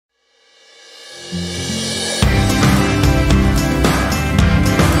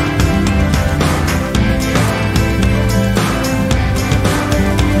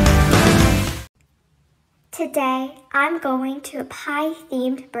I'm going to a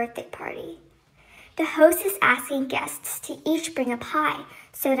pie-themed birthday party. The host is asking guests to each bring a pie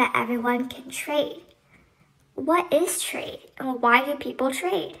so that everyone can trade. What is trade, and why do people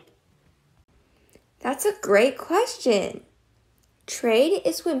trade? That's a great question. Trade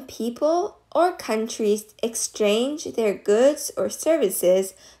is when people or countries exchange their goods or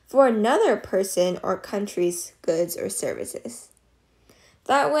services for another person or country's goods or services.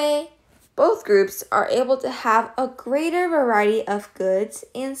 That way, both groups are able to have a greater variety of goods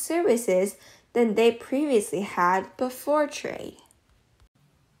and services than they previously had before trade.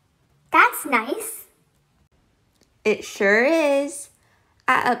 That's nice. It sure is.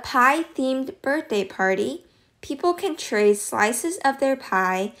 At a pie-themed birthday party, people can trade slices of their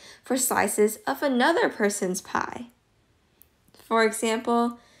pie for slices of another person's pie. For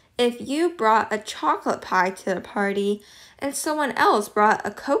example, if you brought a chocolate pie to the party and someone else brought a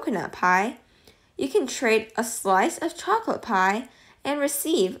coconut pie, you can trade a slice of chocolate pie and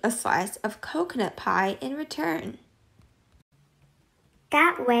receive a slice of coconut pie in return.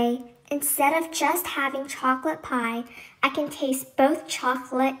 That way, instead of just having chocolate pie, I can taste both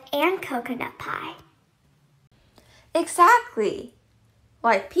chocolate and coconut pie. Exactly.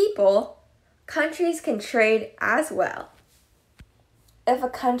 Like people, countries can trade as well. If a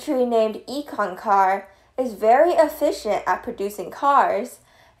country named econ car is very efficient at producing cars,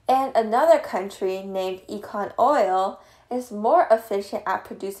 and another country named econ oil is more efficient at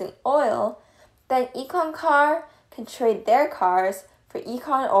producing oil, then econ car can trade their cars for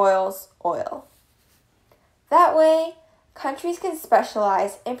econ oil's oil. That way, countries can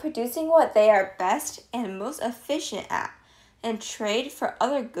specialize in producing what they are best and most efficient at and trade for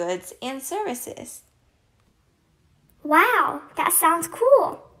other goods and services. Wow, that sounds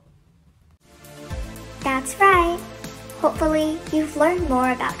cool. That's right. Hopefully, you've learned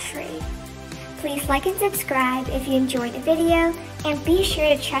more about trade. Please like and subscribe if you enjoyed the video, and be sure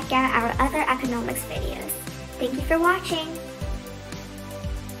to check out our other economics videos. Thank you for watching.